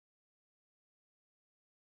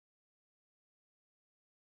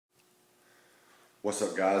What's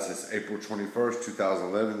up, guys? It's April 21st,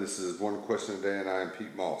 2011. This is One Question a Day, and I am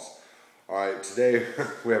Pete Moss. Alright, today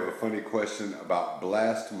we have a funny question about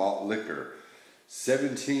Blast Malt Liquor.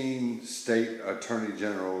 17 state attorney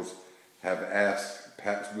generals have asked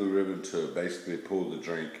Pabst Blue Ribbon to basically pull the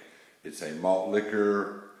drink. It's a malt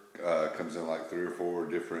liquor, comes in like 3 or 4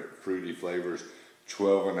 different fruity flavors,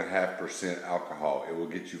 12.5% alcohol. It will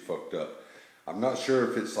get you fucked up. I'm not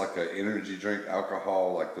sure if it's like an energy drink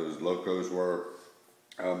alcohol like those Locos were.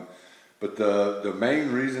 But the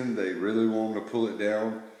main reason they really want to pull it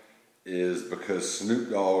down is because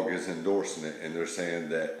Snoop Dogg is endorsing it, and they're saying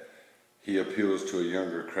that he appeals to a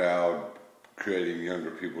younger crowd, creating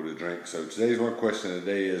younger people to drink. So today's one question of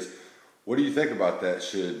the day is, what do you think about that?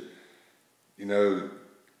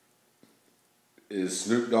 Is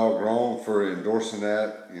Snoop Dogg wrong for endorsing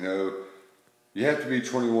that? You have to be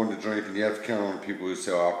 21 to drink, and you have to count on people who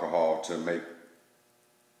sell alcohol to make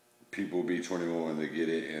people be 21 to get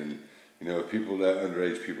it. And if people let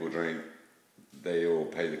underage people drink, they will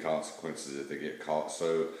pay the consequences if they get caught.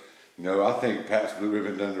 So I think Pabst Blue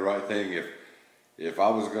Ribbon done the right thing. If I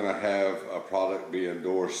was going to have a product be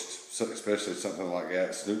endorsed, especially something like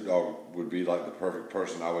that, Snoop Dogg would be like the perfect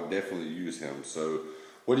person. I would definitely use him. So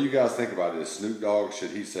what do you guys think about this? Snoop Dogg,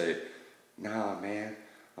 should he say, nah man,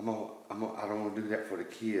 I don't want to do that for the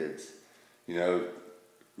kids?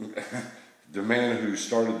 The man who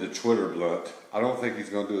started the Twitter blunt, I don't think he's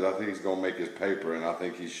going to do it. I think he's going to make his paper, and I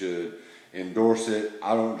think he should endorse it.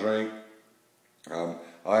 I don't drink. I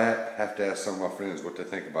have to ask some of my friends what they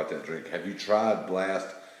think about that drink. Have you tried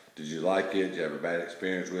Blast? Did you like it? Did you have a bad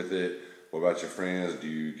experience with it? What about your friends? Do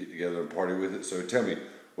you get together and party with it? So tell me,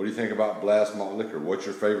 what do you think about Blast Malt Liquor? What's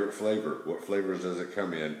your favorite flavor? What flavors does it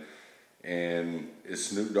come in? And is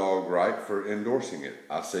Snoop Dogg right for endorsing it?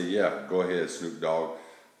 I say, yeah, go ahead, Snoop Dogg.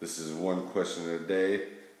 This is One Question a Day.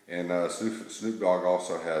 And Snoop Dogg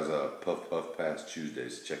also has a Puff Puff Pass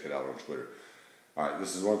Tuesdays. Check it out on Twitter. All right,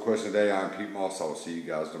 this is One Question a Day. I'm Pete Moss. I will see you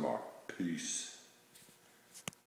guys tomorrow. Peace.